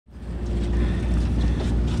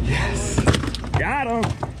Got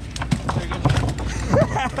him.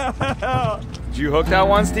 Did you hook that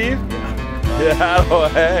one, Steve? Yeah, oh,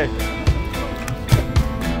 hey.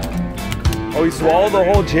 Oh, he swallowed the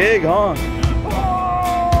whole jig, huh?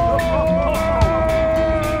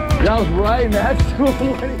 That was right in that school.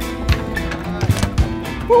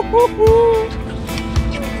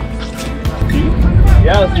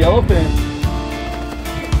 Yeah, it's the yellowfin.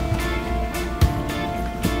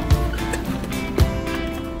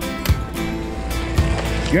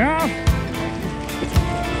 Yeah.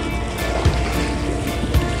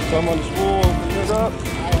 Some on the spool, open it up.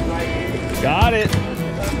 Got it.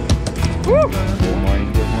 Woo. Good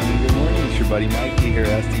morning, good morning, good morning. It's your buddy Mikey here,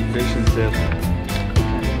 SD Fish and Sip.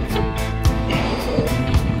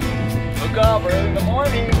 Look up early in the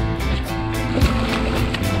morning.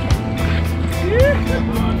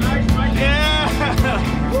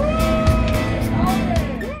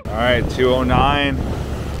 All right, 2:09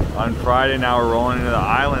 on Friday. Now we're rolling into the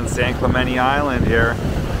island, San Clemente Island here.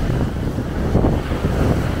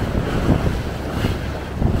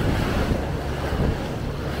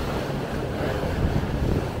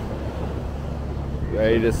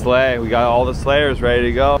 Ready to slay. We got all the slayers ready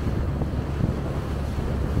to go.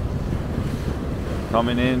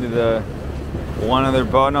 Coming into the one other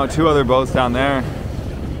boat, no, two other boats down there.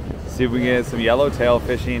 See if we can get some yellowtail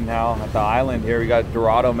fishing now at the island here. We got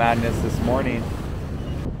Dorado madness this morning.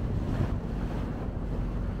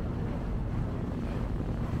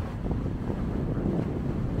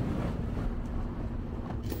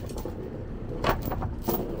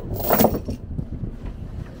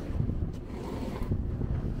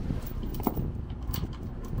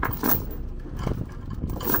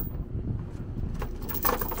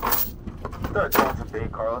 Start throwing some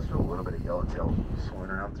bait, Carlos, for a little bit of yellowtail swimming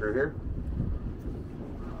around through here.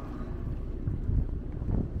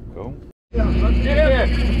 Go. Yeah, let's get it.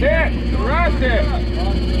 Sit. Right there.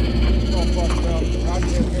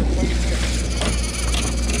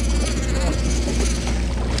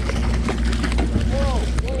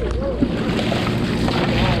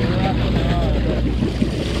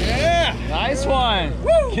 Yeah, nice one.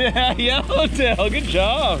 Woo. Yeah, yellowtail. Good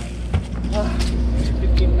job.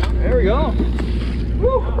 There we go.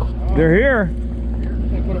 Woo. They're here.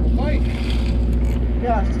 They put up a fight.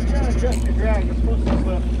 Yeah, just trying to adjust your drag. It's supposed to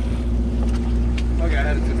slip. Okay, I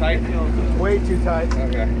had it too tight. Way too tight.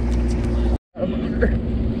 Okay.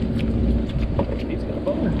 He's got a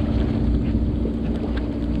boner.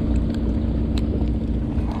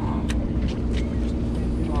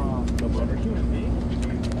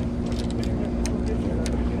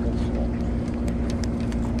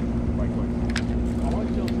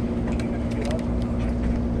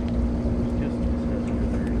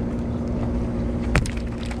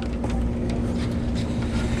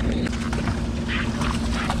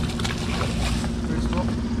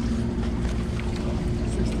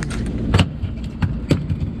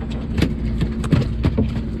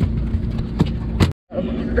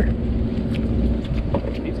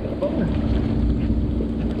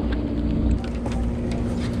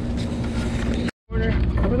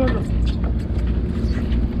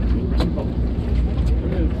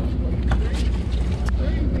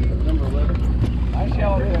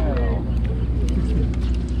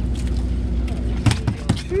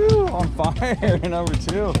 On fire, number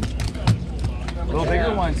 2. A little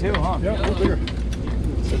bigger one too, huh? Yeah, a little bigger.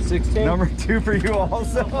 That's 16. Number 2 for you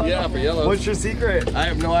also? Yeah, for yellow. What's your secret? I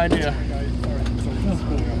have no idea.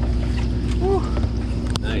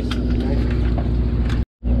 Nice.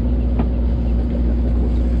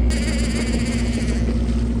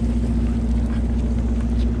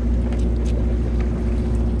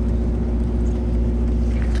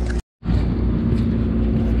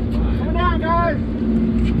 Coming down, guys.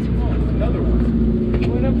 Another one.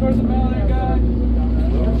 Going up towards the bow there, guys.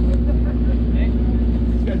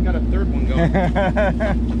 This guy's got a third one going.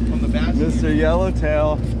 On the bass. Mr.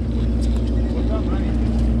 Yellowtail. What's up, honey?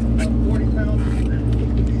 Like 40 pounds.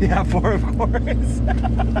 Yeah, 4 of course.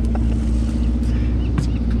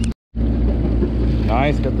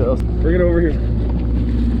 Nice, got those. Bring it over here.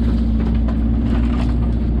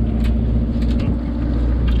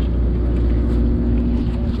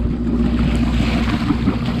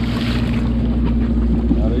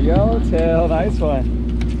 Another yellowtail, nice one.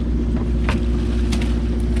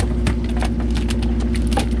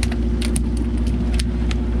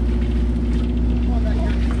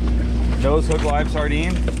 Nose hook live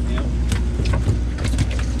sardine. Yep.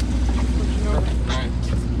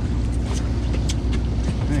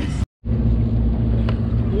 Nice.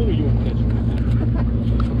 Ooh, you won't catch it.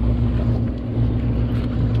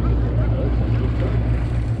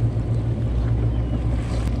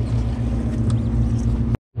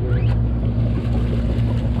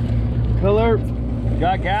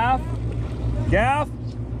 that gaff? Gaff?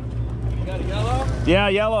 You got a yellow? Yeah,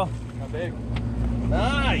 yellow. How big?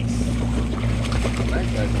 Nice.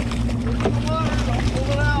 Nice, guys.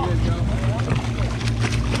 Pull it out.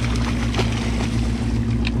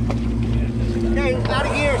 Okay, it's out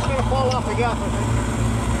of gear. It's gonna fall off the gaff, I think.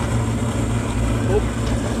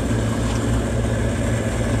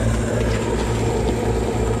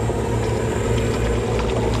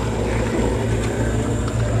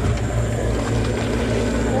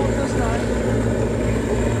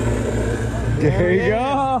 There you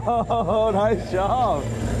go. Nice job.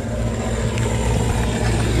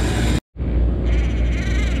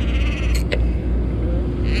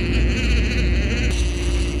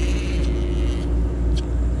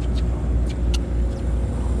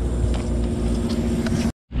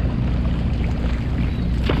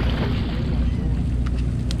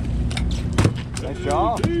 Nice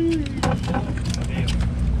job.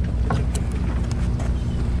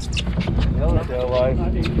 Yellowtail life.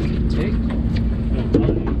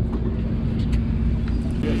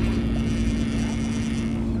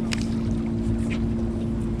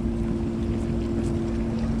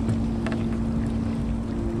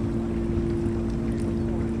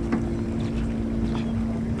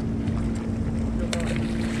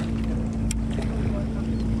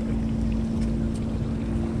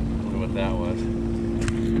 What that was.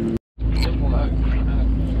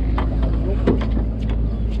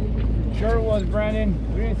 Sure it was, Brandon.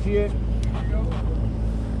 We didn't see it.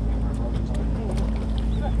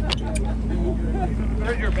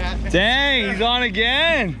 There's your bat. Dang, he's on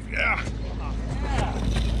again. Yeah.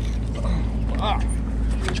 Wow. I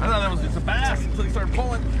thought that was just a bass until he started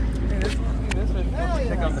pulling. This one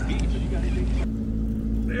take on the beach.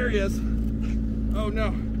 There he is. Oh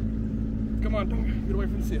no. Come on, dog. Get away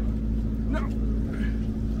from the seal. No.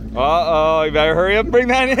 Uh-oh, you better hurry up and bring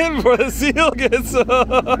that in before the seal gets up.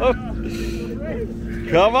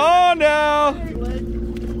 Come on now. There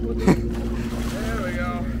we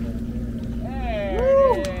go.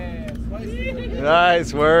 There it is.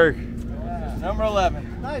 Nice work. Number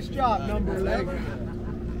 11. Nice job, number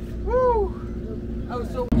 11. Woo! I was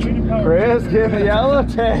so Chris getting the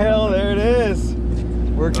yellowtail. There it is.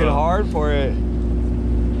 Working hard for it.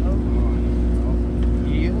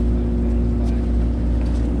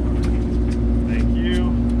 Thank you.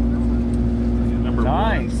 Number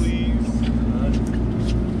Nice. 1, please.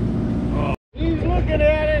 He's looking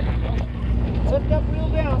at it. Lift up, wheel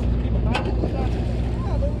down.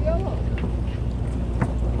 Yeah, little yellow.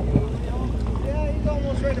 Yeah, he's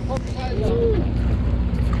almost ready to poke the sides out.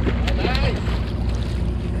 Nice.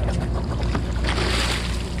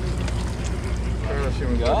 Here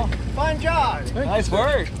we go. Fine job. Nice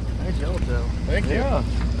work. Nice yellowtail. Thank you. Yeah.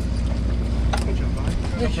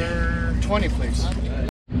 Number 20, please.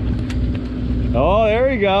 Oh, there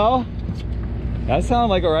we go. That sounded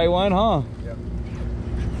like a right one, huh? Yep.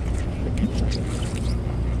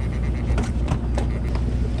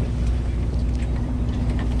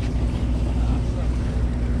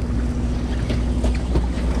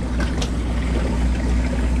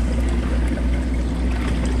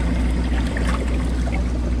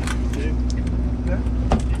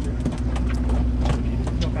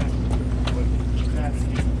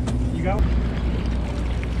 You go.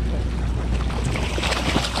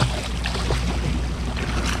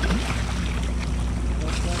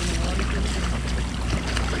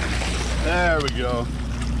 There we go.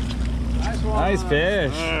 Nice one. Nice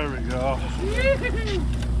fish. There we go.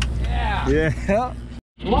 Yeah. Yeah.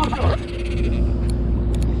 Walk up.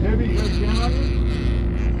 Maybe you go down.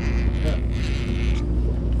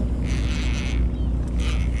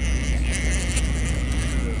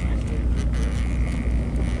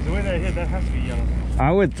 The way that I hit, that has to be yellow.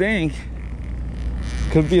 I would think.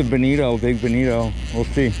 Could be a bonito, big bonito. We'll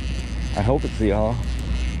see. I hope it's the yellow.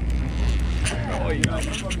 Oh, yeah.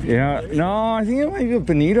 Yeah. No, I think it might be a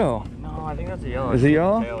bonito. No, I think that's a yellow. Is it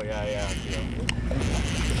yellow? Tail, yeah, it's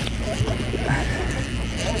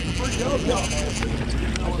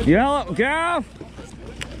yellow. Yellow. Gaff.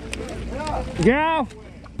 Gaff.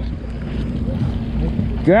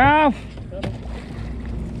 Gaff.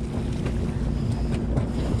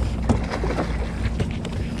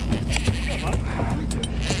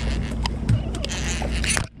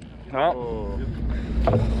 Oh.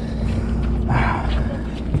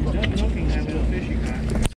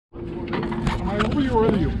 Am I over you or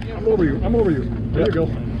under you? I'm over you. I'm over you. There you go.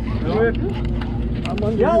 That's it. I'm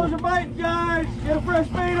under Yellows you. are biting, guys. Get a fresh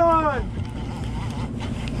bait on.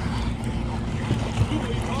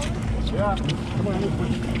 Yeah. Come on, this way.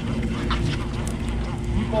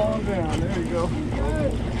 Keep on down. There you go.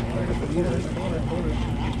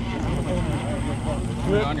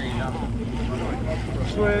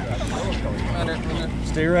 Switch.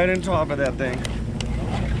 Stay right on top of that thing.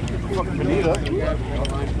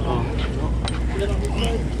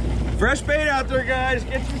 Fresh bait out there, guys.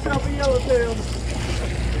 Get yourself a yellowtail.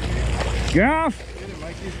 Gaff.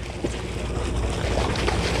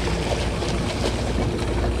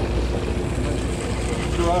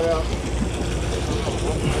 Right out.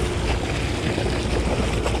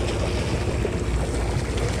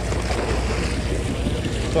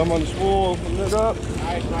 Thumb on the spool, open it up.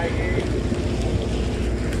 Nice, Mikey.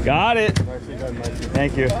 Got it. Nicely done, Mikey.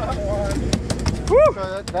 Thank you.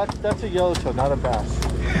 So that's a yellowtail, not a bass.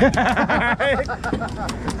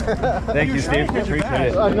 Thank you, Steve.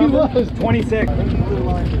 Appreciate it. He was 26. I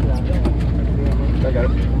got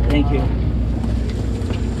it. Thank you.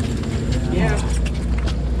 Yeah.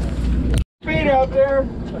 Speed out there.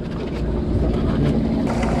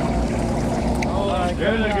 Oh,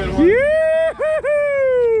 There's a good one. Yoo-hoo!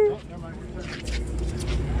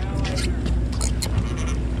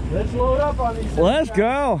 Let's load up on these. Let's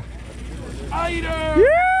go. Eater. Woo!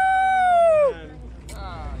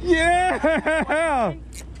 Yeah.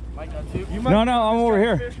 No, I'm over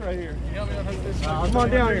here. Fish right here. Come on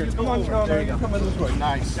down here. Come on, come in this way.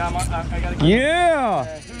 Nice. Yeah.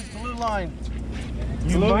 Here's the blue line.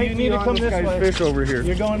 You need to come this way. Fish over here.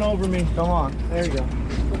 You're going over me. Come on. There you go.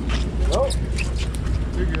 Oh.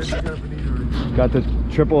 You're good. You got a bonito. Got the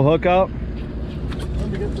triple hook up.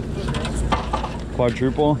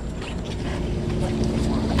 Quadruple.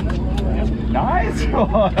 Nice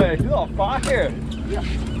one. He's on fire.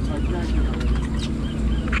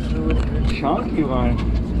 Chunky one.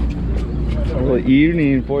 A little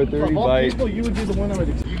evening 4:30 bite. You would be the one that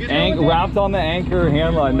would. Wrapped on the anchor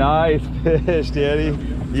hand line. Nice fish, Daddy.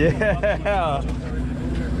 Yeah.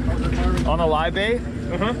 On the live bait?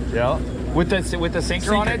 Uh-huh. Yeah. With the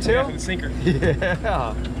sinker on it too? Yeah, the sinker.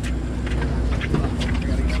 Yeah.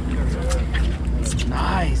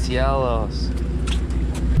 Nice yellows.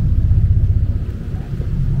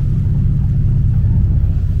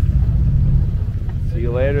 See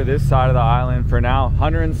you later this side of the island for now.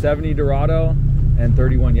 170 Dorado and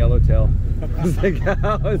 31 Yellowtail. It's like,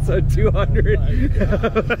 oh, so 200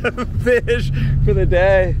 fish for the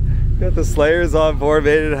day. Got the slayers on board,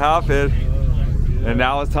 made it happen. And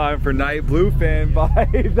now it's time for night bluefin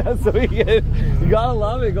bite. That's what we get. You gotta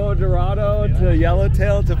love it, going Dorado to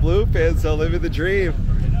Yellowtail to bluefin. So living the dream.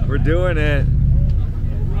 We're doing it.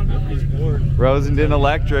 Rosenden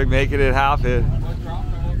Electric, making it happen.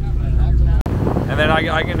 And then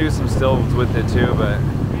I can do some stills with it too, but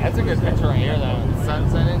That's a good picture right here, though. The sun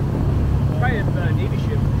setting. Probably a Navy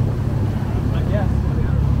ship. Yeah.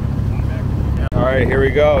 all right, here we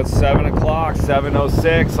go. It's 7 o'clock,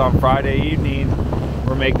 7:06 on Friday evening.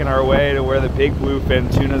 We're making our way to where the big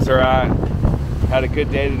bluefin tunas are at. Had a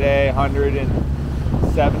good day today.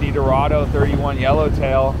 170 Dorado, 31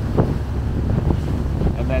 Yellowtail.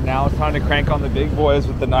 And then now it's time to crank on the big boys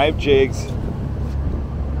with the knife jigs.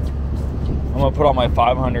 I'm gonna put on my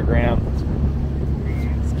 500 gram.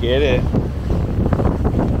 Let's get it.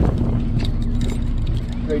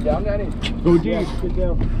 Straight down, Danny. Go deep. Yeah, get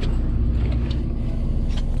down.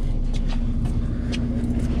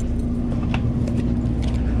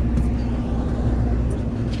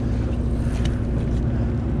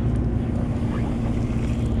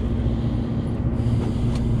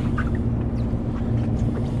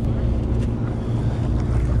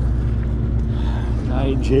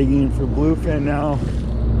 Night jigging for bluefin now.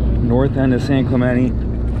 North end of San Clemente.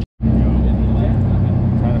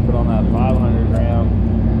 Trying to put on that 500 gram.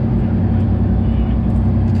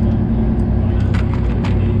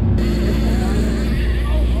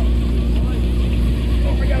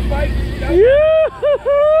 Oh, we got a bite.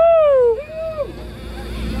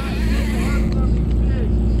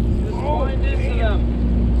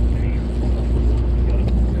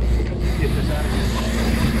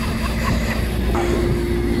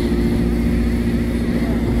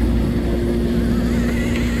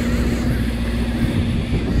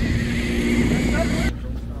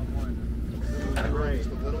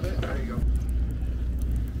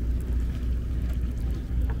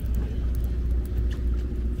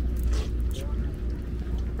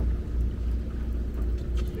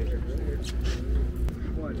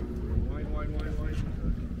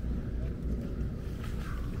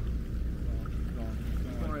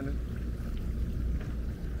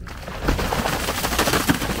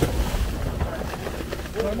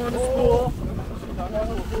 I'm on the spool. I'm on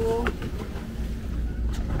the spool.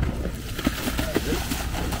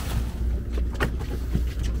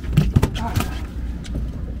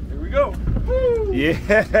 Here we go. Woo!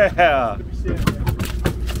 Yeah.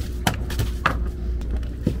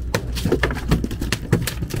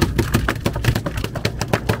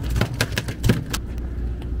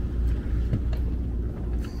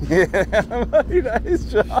 Yeah, nice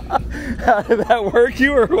job. How did that work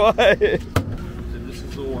you or what? This is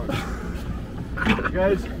the one.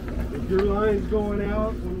 Guys, if your line's going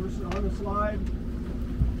out when we're on the slide,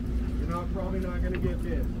 you're probably not going to get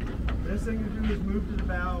bit. Best thing to do is move to the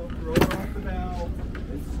bow, throw it off the bow,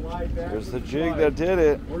 and slide back. There's the jig that did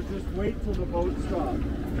it. Or just wait till the boat stops.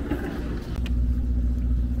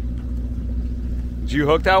 Did you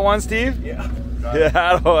hook that one, Steve? Yeah.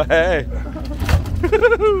 Yeah, hey.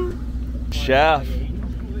 Chef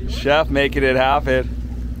making it happen.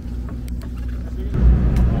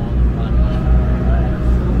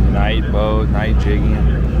 Night boat, night jigging.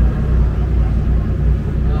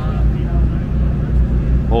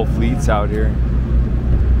 Whole fleet's out here.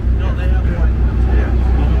 No, they have one.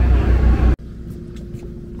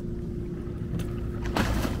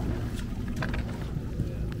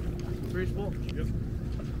 Pretty small. Yep.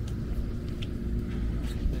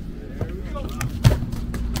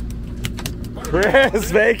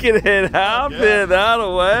 Chris making it happen. That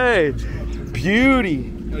away. Beauty.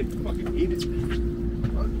 Hey, fucking eat it.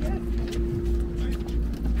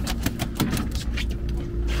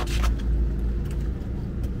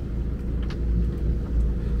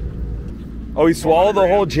 Oh, he swallowed the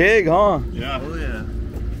whole jig, huh? Yeah. Oh, yeah.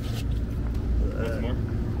 More?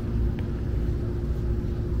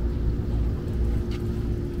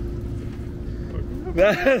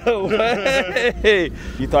 That away.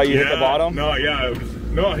 You thought you hit the bottom? No, yeah. It was,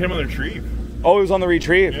 no, I hit him on the retrieve. Oh, it was on the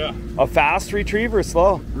retrieve? Yeah. A fast retrieve or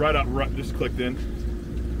slow? Right up, right, just clicked in.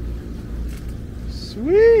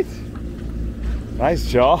 Sweet.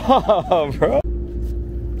 Nice job, bro.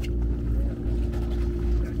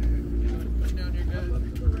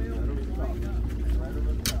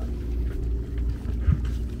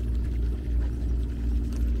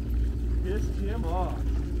 Piss Jim off.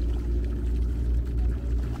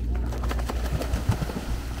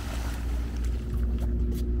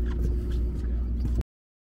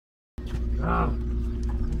 No.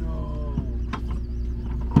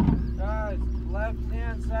 Guys,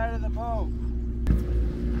 left-hand side of the boat.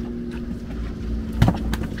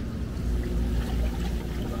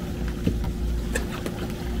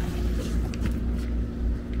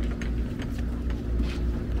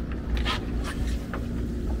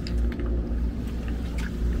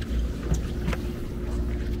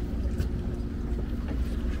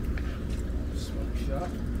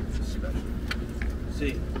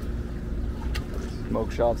 See.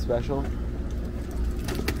 Smoke shop special.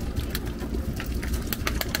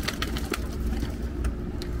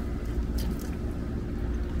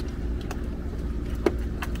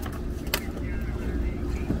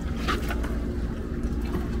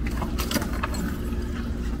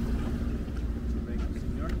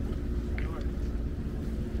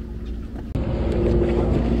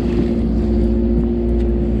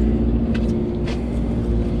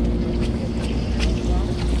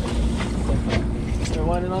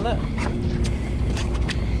 Winding on that.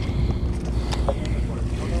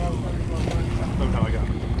 Oh no, I got it.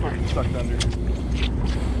 Stuck under.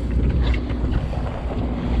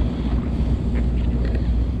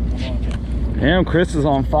 Damn, Chris is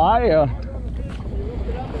on fire.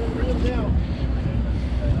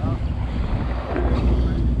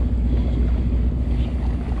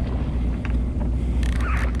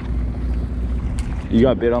 You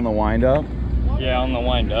got bit on the wind up? Yeah, on the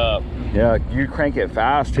wind up. Yeah, you crank it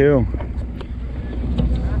fast too.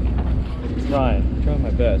 Trying my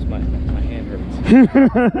best. My hand hurts.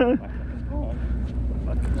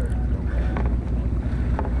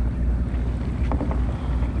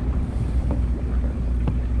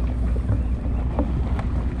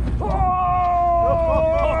 Oh!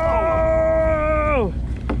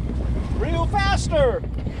 Reel faster!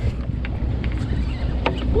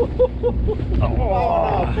 Oh,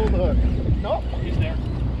 no, pull the hook. Nope, he's there.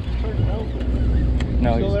 Turn it over.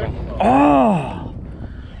 No, Still he's there? gone. Oh!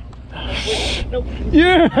 Nope.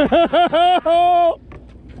 Yeah! Oh.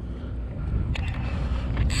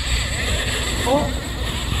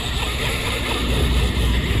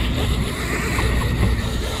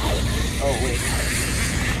 Oh, wait.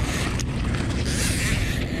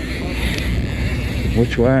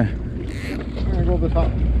 Which way? I'm gonna go to the top.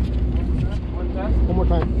 One more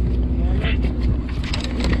time.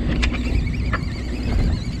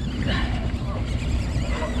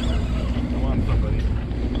 Come on, somebody.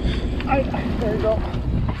 There you go.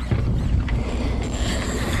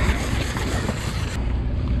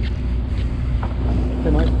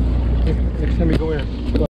 Hey, Mike. Next time you go in.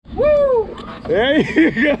 There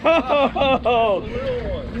you go!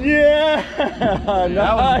 Yeah!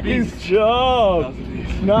 Nice jump!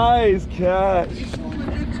 Nice catch!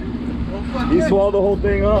 He swallowed the whole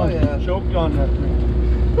thing up. Oh, yeah. Choked on that thing.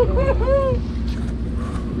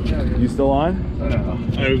 You still on? No,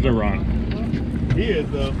 it was a run. He is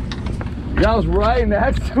though. That was right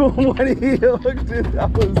next to him when he hooked it.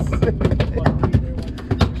 That was sick.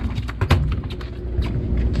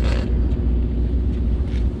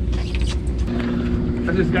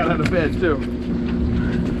 I just got out of bed too.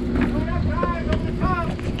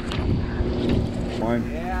 One.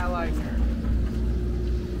 Yeah, I like her.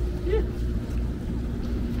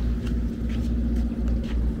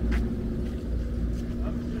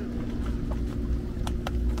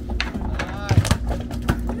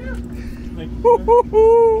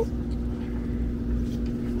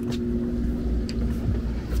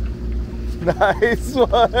 Nice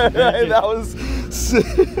one. That was sick.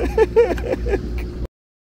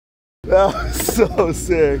 That was so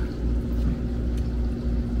sick.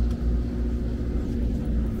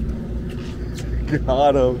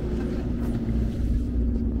 Got him.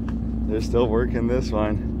 They're still working this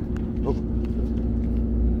one.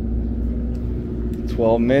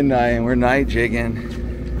 12 midnight and we're night jigging.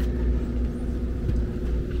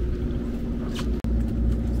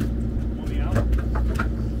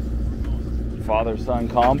 Father-son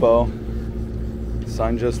combo.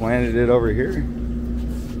 Son just landed it over here.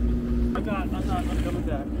 I'm coming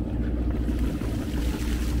back.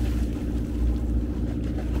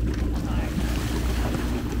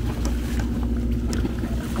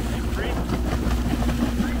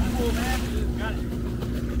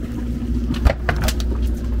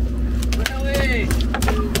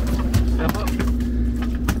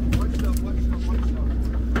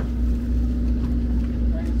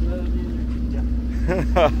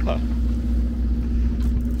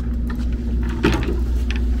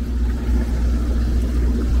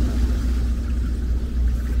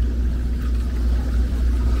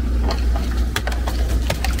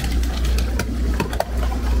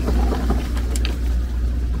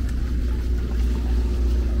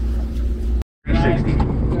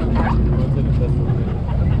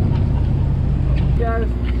 Guys,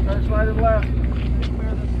 start sliding left.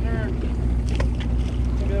 Clear the stern.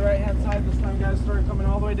 Go to the right hand side this time, guys. Start coming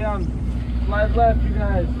all the way down. Slide left, you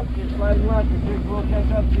guys. Keep sliding left. The jigs will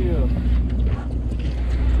catch up to you.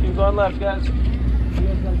 Keep going left, guys. You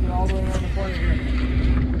guys gotta get all the way around the corner here.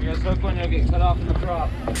 You guys hook one, you'll get cut off in the drop.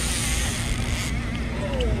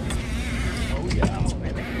 Oh yeah,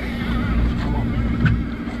 baby.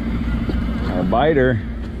 Our biter.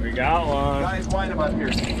 We got one. Guys, wind him up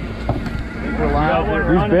here. We're live.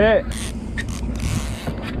 Who's bit?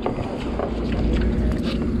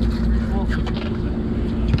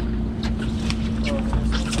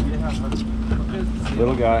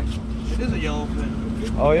 Little guy. It is a yellowfin.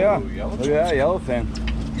 Oh yeah. Look at that yellowfin.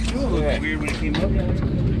 It looked weird when it came up.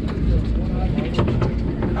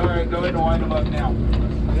 Alright, go ahead and wind him up now.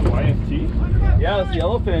 YFT? Yeah, it's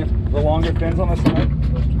yellowfin. The longer fins on the side.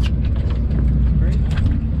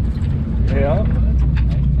 Yeah.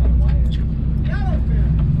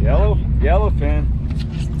 Yellowfin.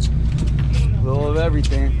 Little of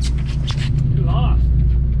everything. You lost.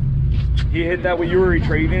 He hit that when you were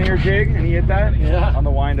retrieving your jig, and he hit that? Yeah. On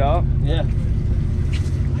the wind up? Yeah.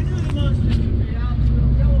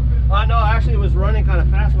 No, actually it was running kind of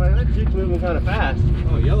fast. That jig's moving kind of fast.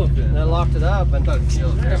 Oh, yellowfin. And I locked it up and thought it was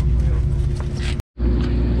yellowfin.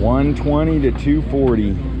 120 to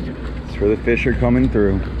 240. That's where the fish are coming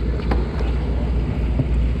through.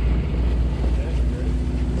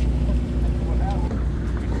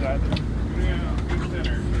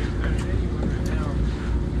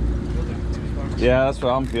 Yeah, that's what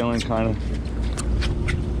I'm feeling, kind of.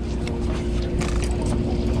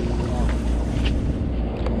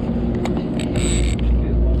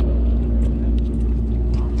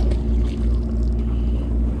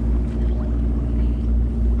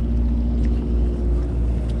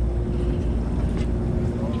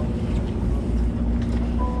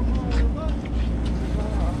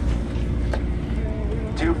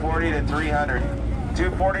 to 300.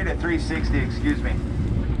 240 to 360, excuse me.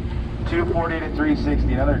 240 to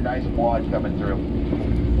 360, another nice wad coming through.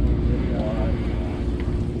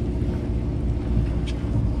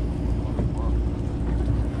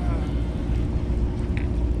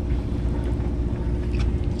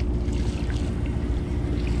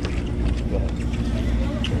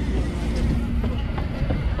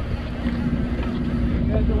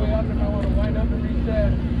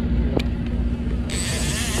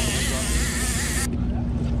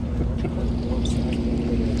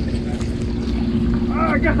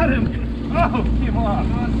 I got him! Oh, came off.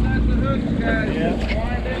 That's the hook, guys.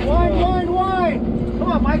 Yeah. Wide.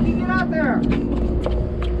 Come on, Mikey, get out there.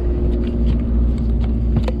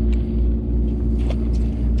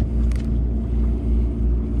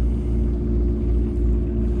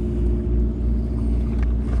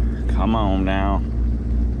 Come on now.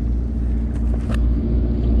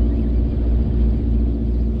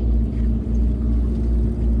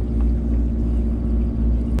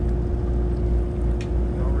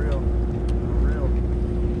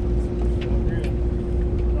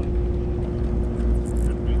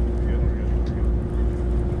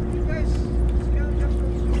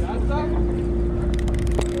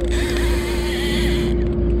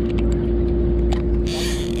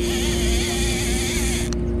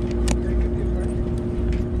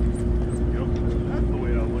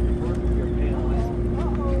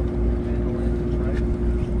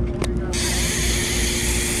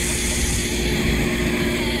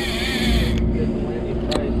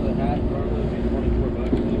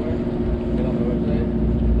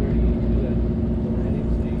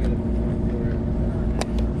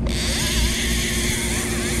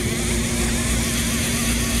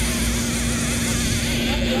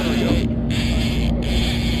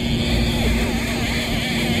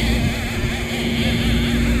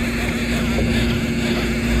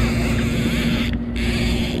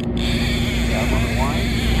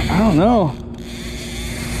 I don't know.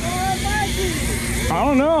 I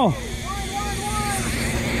don't know.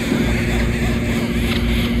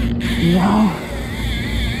 No.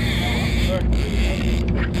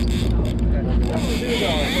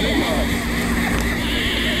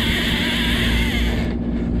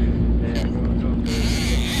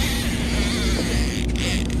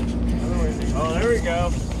 Oh, there we go.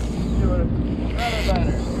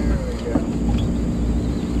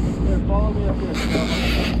 Follow me up here.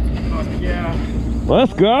 Yeah.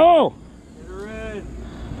 Let's go.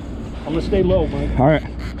 I'm gonna stay low, Mike. All right.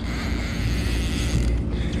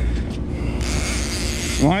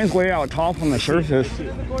 Line's way out top on the surface.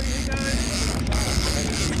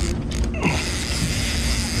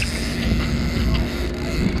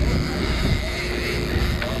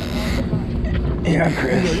 Yeah,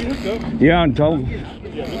 Chris. Yeah, double.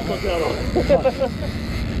 Yeah, just put that on.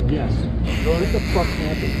 Yes. Go under the fuck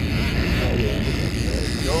camping.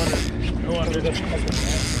 Go under the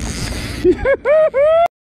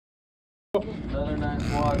Another nice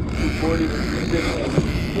walk, 240 to 360.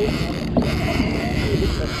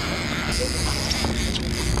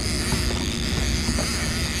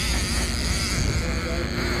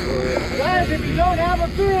 Guys, if you don't have a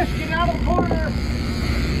fish, get out of the corner.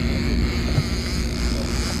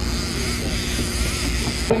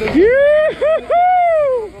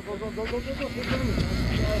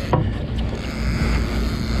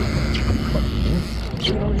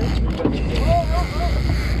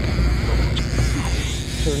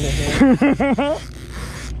 turn the hand.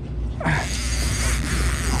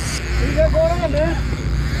 What you got going on, man?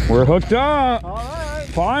 We're hooked up. All right.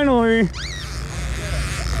 Finally.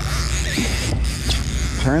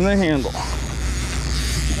 Turn the handle.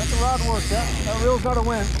 Let the rod work. That reel's got to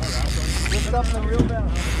win. Lift up and the reel down.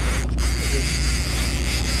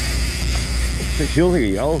 It feels like a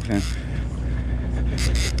yellowfin.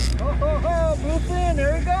 Ho, ho, ho, bluefin,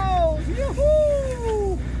 there he goes.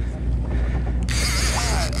 Yoo-hoo!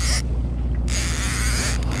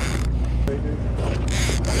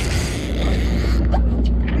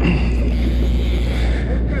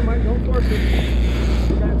 Okay, Mike, don't force it.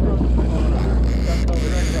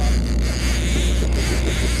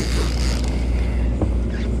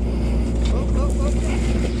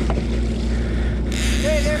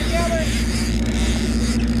 Okay, they're together.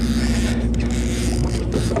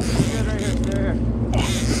 Good right here, there.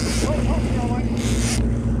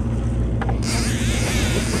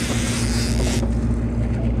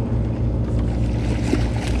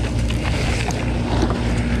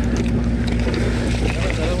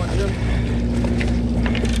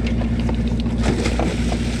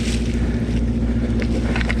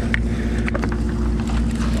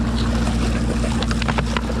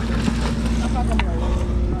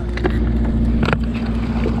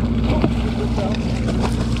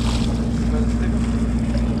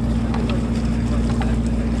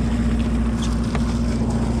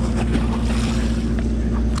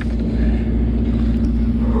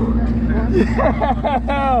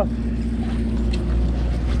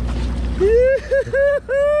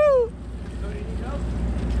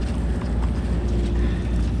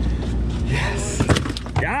 Yes.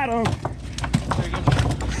 Got him.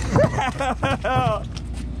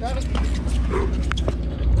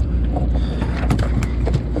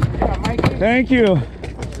 Thank you.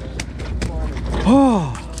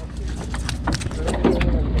 Oh.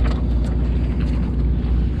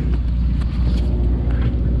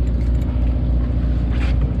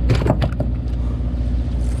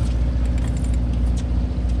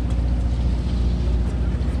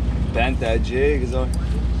 bent that jig. So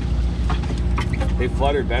they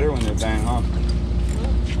flutter better when they're bent, huh?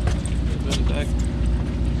 Bend it back.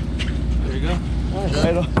 There you go.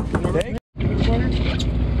 Right.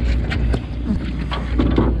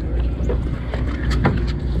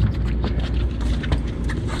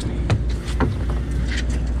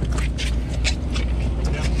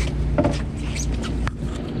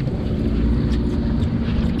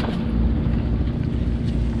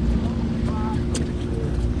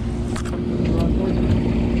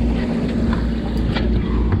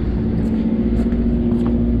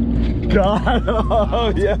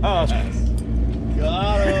 Got him! Yes!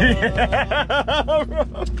 Got him!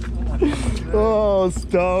 Oh,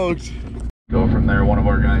 stoked! Go from there. One of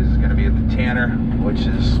our guys is going to be at the Tanner, which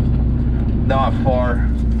is not far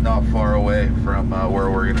away from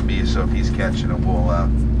where we're going to be. So if he's catching them,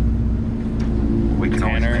 we can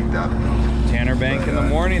always make that. Tanner Bank in the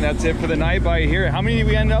morning. That's it for the night bite here. How many did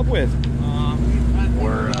we end up with?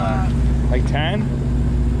 We're like 10?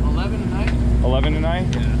 11 tonight. 11 tonight?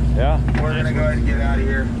 Yeah. We're gonna go ahead and get out of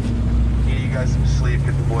here. Get you guys some sleep.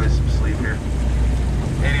 Get the boys some sleep here.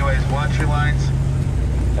 Anyways, watch your lines.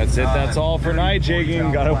 That's it. That's all for night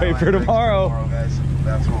jigging. Gotta wait for tomorrow. Guys.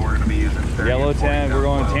 That's what we're gonna be using. Yellowtail. We're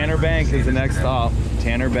going Tanner Bank is the next stop.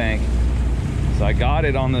 Tanner Bank. So I got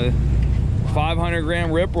it on the 500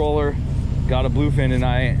 gram rip roller. Got a bluefin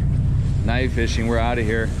tonight. Night fishing. We're out of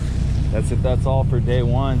here. That's it. That's all for day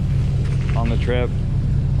one on the trip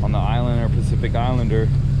on the island, or Pacific Islander.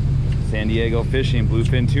 San Diego fishing.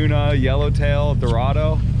 Bluefin tuna, yellowtail,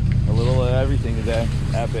 dorado, a little of everything today.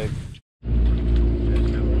 Epic.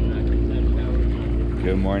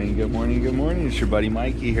 Good morning, good morning, good morning. It's your buddy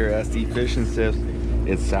Mikey here at SD Fish and Tips.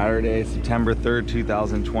 It's Saturday, September 3rd,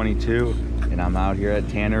 2022, and I'm out here at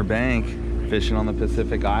Tanner Bank fishing on the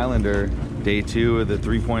Pacific Islander. Day 2 of the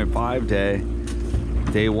 3.5 day.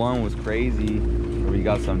 Day 1 was crazy. We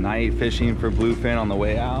got some night fishing for bluefin on the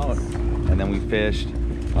way out, and then we fished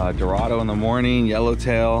dorado in the morning,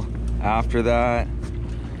 yellowtail after that,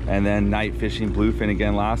 and then night fishing bluefin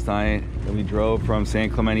again last night. Then we drove from San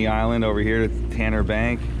Clemente Island over here to Tanner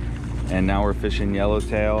Bank, and now we're fishing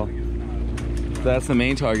yellowtail. So that's the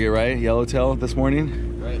main target, right? Yellowtail this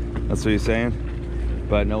morning? Right. That's what you're saying?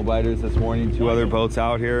 But no biters this morning. 2 other boats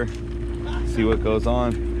out here. See what goes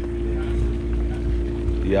on.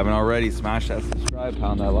 If you haven't already, smash that subscribe,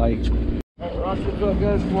 pound that like. Alright, Ross, what's up,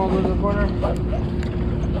 guys? Come on, go to the corner.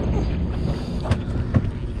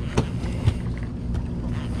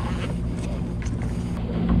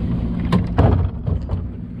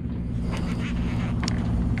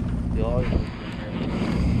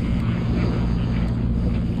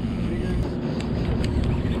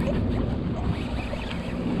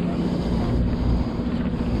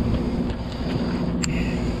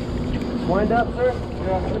 Wind up, sir. You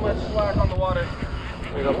have too much slack on the water.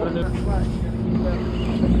 There you go, put it in.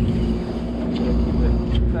 Keep it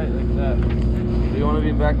tight like that. So you want to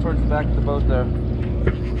be back towards the back of the boat there.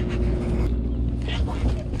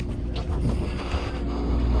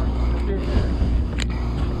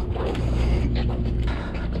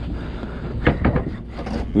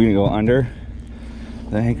 We're gonna go under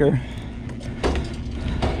the anchor.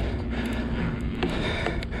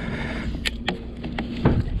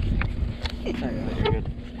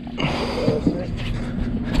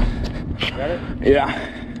 Yeah.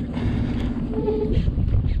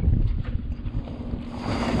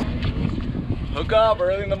 Hook up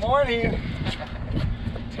early in the morning.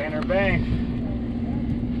 Tanner Bank.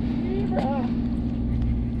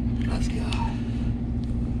 Let's go.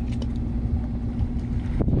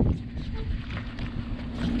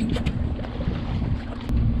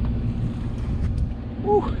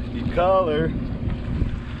 Woo, deep color.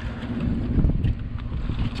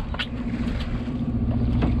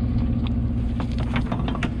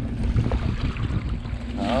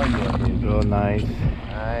 Oh yeah, real nice.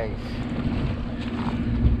 Nice.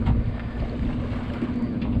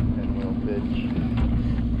 Little bitch.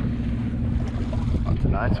 That's a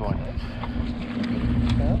nice one.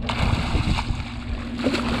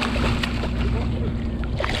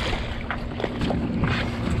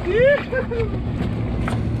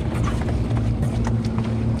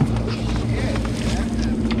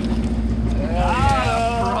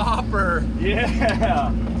 Proper.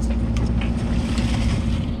 Yeah.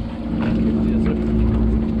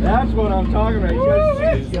 That's what I'm talking about. You guys see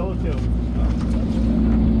this yellowtail.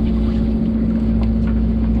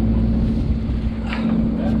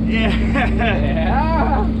 Yeah.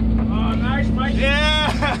 Yeah. Oh, nice, Mike.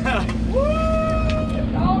 Yeah. Woo.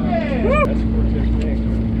 That's Cortez Bank.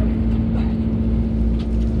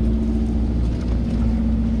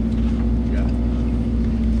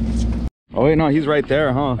 wait, no, he's right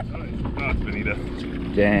there, huh? Oh, it's Benita.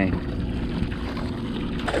 Dang.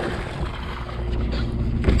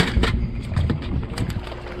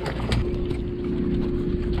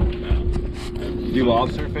 Do you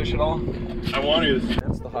lobster fish at all? I want to.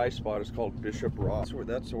 That's the high spot. It's called Bishop Rock.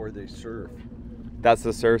 That's where they surf. That's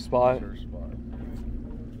the surf spot? Surf spot.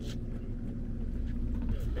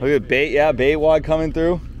 Look at bait, yeah, bait wad coming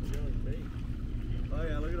through. Oh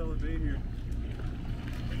yeah, look at all the bait here.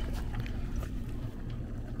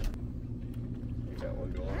 Got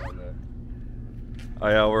one going on there. Oh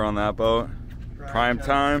yeah, we're on that boat. Prime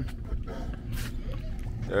time.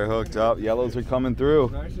 They're hooked up. Yellows are coming through.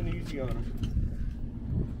 Nice and easy on them.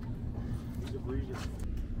 He's a breezer.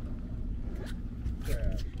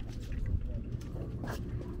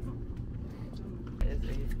 It's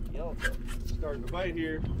a yellowtail. Starting to bite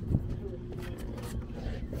here.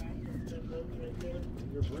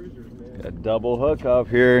 You're bruisers, man. A double hook up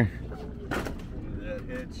here. Look at that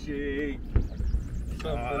head shake.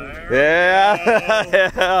 Yeah,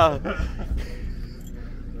 yeah.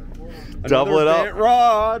 Double it Another up. bent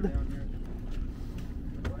rod.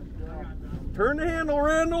 Turn the handle,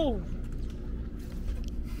 Randall.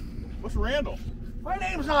 What's Randall? My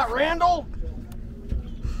name's not Randall.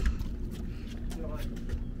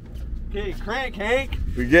 Okay, crank, Hank.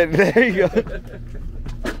 We get there. You go.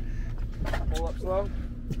 Pull up slow.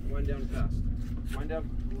 Wind down fast. Wind down.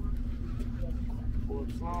 Pull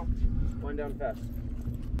up slow. Wind down fast.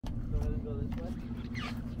 Go ahead and go this way.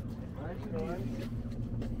 Nice, go ahead.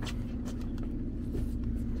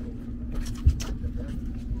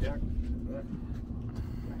 Yeah.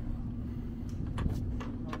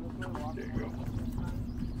 There you go.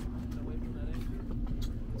 Away from that anchor.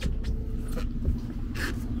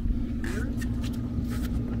 Here.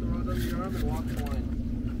 Put the rod under your arm and walk the line.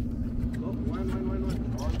 Oh, wind.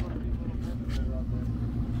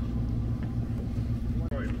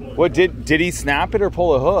 What did he snap it or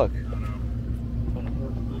pull a hook?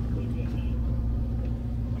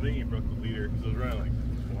 I think he broke the leader because it was right like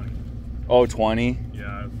 20. Oh, 20.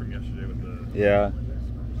 Yeah, from yesterday with the. Yeah.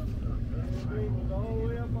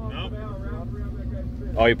 Nope.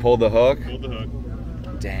 Oh, he pulled the hook. Pulled the hook.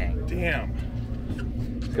 Dang. Damn.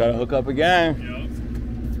 He's got to hook up again. Yeah.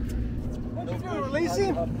 What you doing, release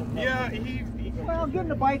him? Yeah, he Well, getting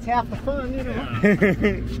the bite's half the fun, you know.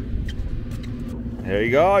 There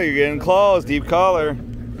you go. You're getting close. Deep color.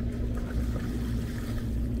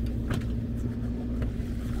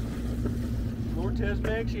 Cortez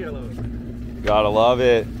Max Yellow. Gotta love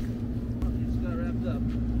it. Just got wrapped up.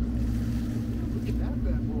 Look at that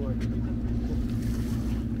bad boy.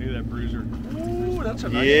 Look at that bruiser. Ooh, that's a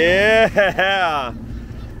nice Yeah.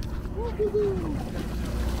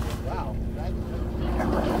 Wow.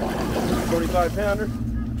 45 pounder.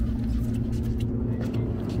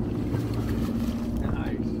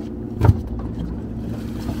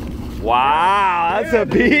 Wow, that's a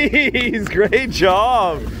beast. Great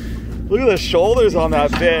job. Look at the shoulders on that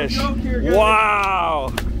fish.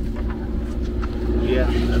 Wow. Yeah,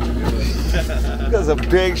 that's a good one. He has a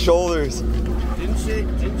big shoulders.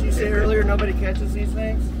 Didn't you say earlier nobody catches these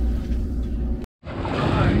things?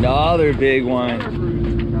 Another big one.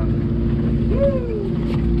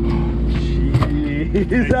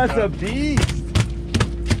 Jeez, that's a beast.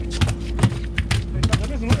 That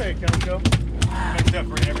doesn't look like a calico. Except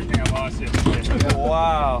for everything I lost yesterday.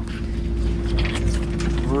 Wow.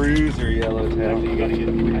 Bruiser yellowtail. You gotta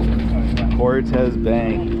get Cortez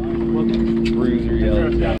bank. Bruiser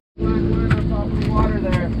yellowtail. Line up off the water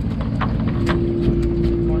there.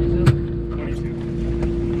 22. 22.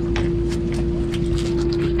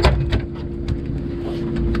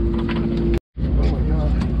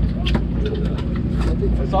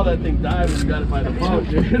 I saw that thing dive when you got it by the boat,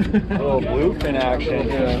 dude. Oh, bluefin action.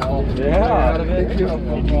 Yeah. Yeah.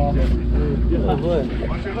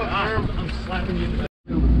 I'm slapping you.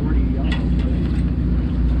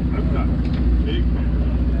 I've got big man.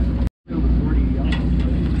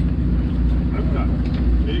 I've got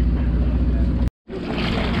big man.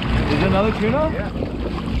 Is it another tuna? Yeah.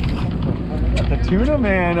 The tuna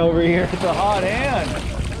man over here. It's a hot hand.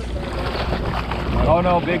 Oh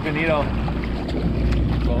no, big bonito.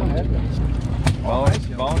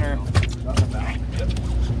 Boner.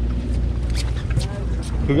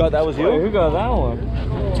 Who got that? Was you? Who got that one?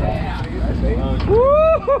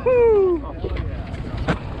 Woo-hoo-hoo!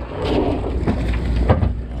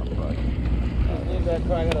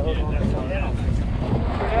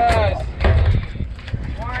 Yes.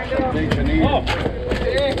 Big bonito.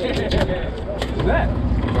 What's that?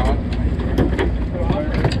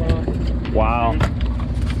 Wow.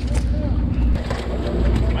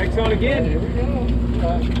 Mike's on again. Here we go.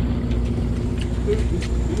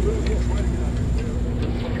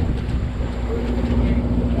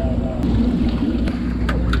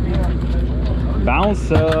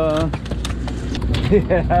 Bouncer.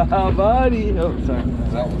 Yeah, buddy. Oh, sorry.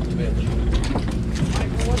 That was a bitch.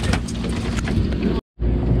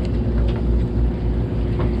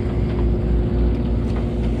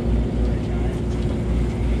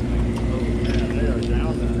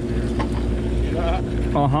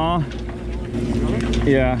 Uh-huh.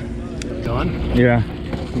 Yeah. Done? Yeah.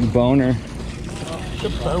 Boner. The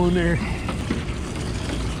boner.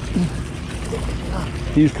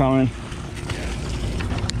 He's coming.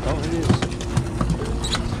 Oh, it is.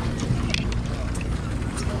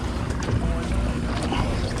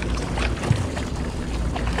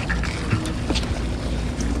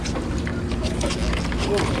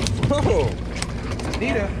 Whoa!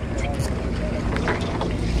 Anita.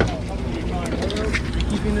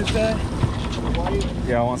 You keeping this guy?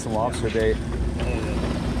 Yeah, I want some lobster bait.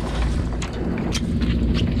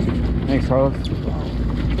 Thanks, Carlos.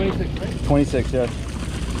 26, right? 26, yes.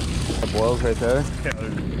 The boils right there. Yeah,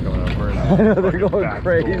 they're going over it. I know, they're going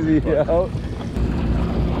crazy, yo.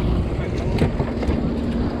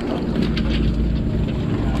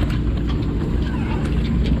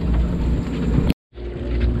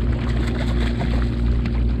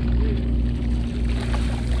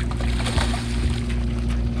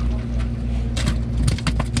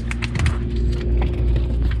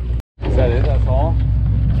 Is that it? That's all?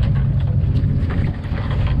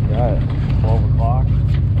 Got it. 12 o'clock.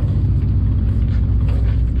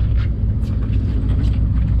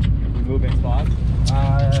 Moving spots? I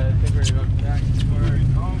think we're gonna go back to where we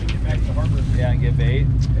come and get back to the harbor. Yeah, and get bait.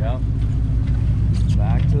 Yeah.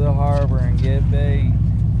 Back to the harbor and get bait.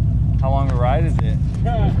 How long a ride is it? 10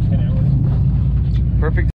 hours.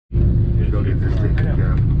 Perfect. Go get this taken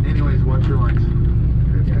care of. Anyways, watch your lines.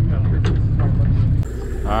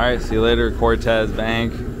 All right, see you later, Cortez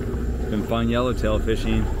Bank. Been fun yellowtail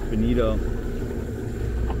fishing. Bonito.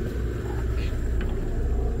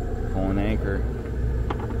 Pulling anchor.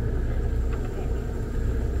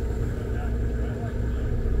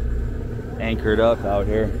 Anchored up out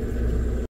here.